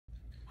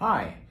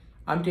Hi,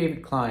 I'm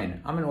David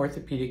Klein. I'm an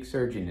orthopedic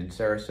surgeon in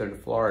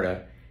Sarasota,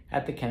 Florida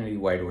at the Kennedy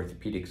White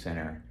Orthopedic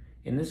Center.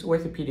 In this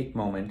orthopedic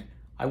moment,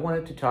 I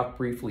wanted to talk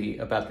briefly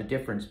about the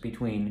difference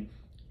between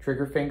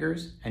trigger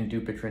fingers and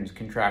Dupuytren's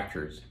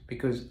contractures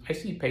because I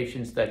see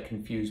patients that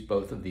confuse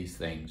both of these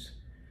things.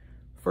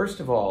 First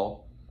of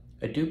all,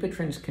 a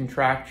Dupuytren's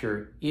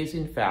contracture is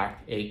in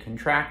fact a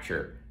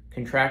contracture.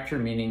 Contracture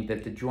meaning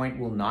that the joint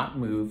will not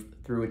move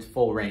through its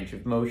full range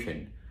of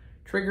motion.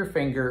 Trigger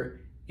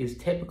finger is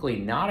typically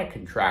not a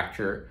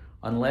contracture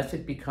unless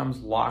it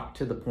becomes locked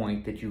to the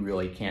point that you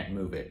really can't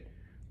move it.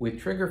 With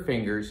trigger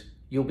fingers,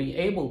 you'll be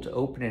able to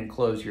open and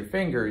close your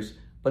fingers,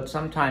 but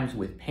sometimes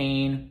with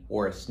pain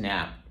or a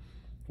snap.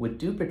 With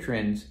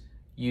Dupuytren's,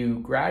 you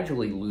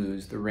gradually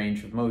lose the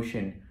range of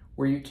motion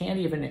where you can't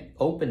even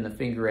open the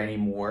finger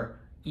anymore,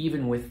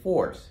 even with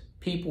force.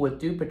 People with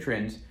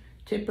Dupuytren's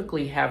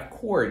typically have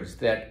cords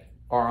that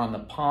are on the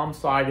palm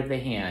side of the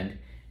hand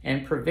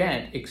and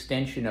prevent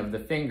extension of the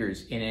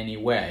fingers in any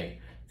way.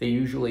 They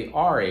usually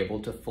are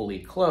able to fully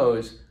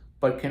close,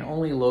 but can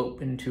only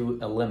open to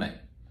a limit.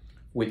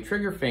 With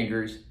trigger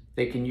fingers,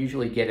 they can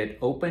usually get it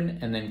open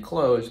and then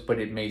close, but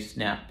it may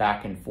snap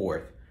back and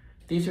forth.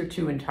 These are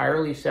two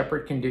entirely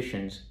separate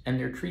conditions, and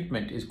their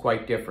treatment is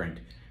quite different.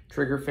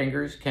 Trigger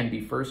fingers can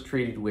be first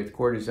treated with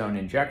cortisone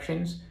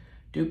injections.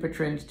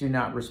 Dupuytren's do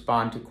not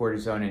respond to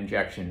cortisone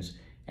injections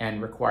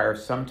and require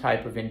some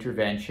type of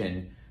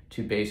intervention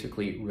to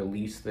basically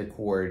release the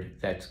cord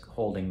that's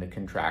holding the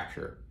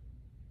contracture.